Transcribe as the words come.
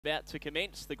About to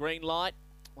commence the green light.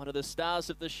 One of the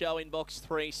stars of the show in box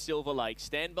 3, Silver Lake.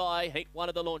 Stand by, heat 1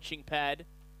 of the launching pad.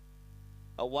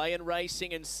 Away and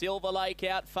racing, and Silver Lake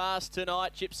out fast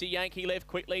tonight. Gypsy Yankee left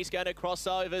quickly. He's going to cross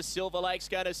over. Silver Lake's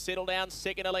going to settle down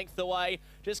second a length away.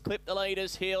 Just clip the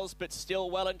leader's heels, but still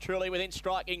well and truly within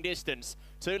striking distance.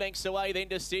 2 lengths away then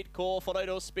to Sitcore, followed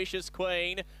Auspicious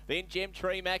Queen. Then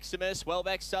Gemtree Maximus, well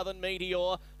back Southern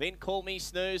Meteor. Then Call Me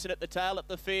Snooze, and at the tail of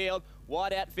the field,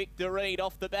 wide out Victor Reed.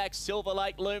 Off the back, Silver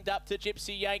Lake loomed up to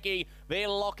Gypsy Yankee. They're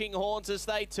locking horns as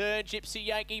they turn. Gypsy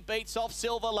Yankee beats off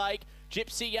Silver Lake.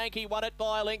 Gypsy Yankee won it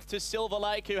by a length to Silver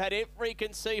Lake, who had every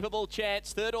conceivable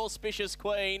chance. Third, Auspicious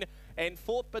Queen, and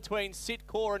fourth between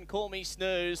Sitcore and Call Me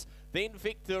Snooze. Then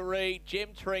Victor Reed,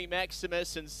 Gemtree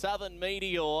Maximus, and Southern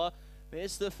Meteor.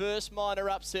 There's the first minor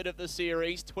upset of the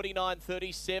series,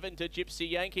 29.37 to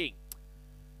Gypsy Yankee.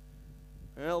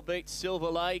 Well, beats Silver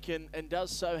Lake and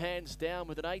does so hands down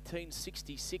with an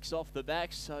 18.66 off the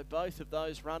back. So both of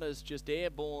those runners just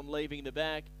airborne leaving the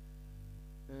back.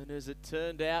 And as it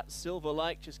turned out, Silver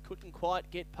Lake just couldn't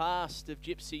quite get past of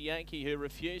Gypsy Yankee, who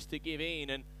refused to give in.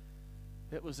 And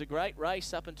it was a great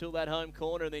race up until that home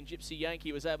corner. And then Gypsy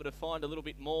Yankee was able to find a little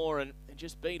bit more and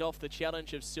just beat off the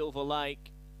challenge of Silver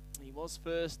Lake. He was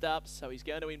first up, so he's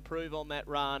going to improve on that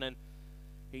run. And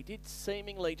he did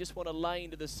seemingly just want to lay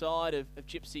into the side of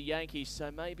Gypsy Yankee. So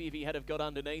maybe if he had have got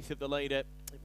underneath of the leader,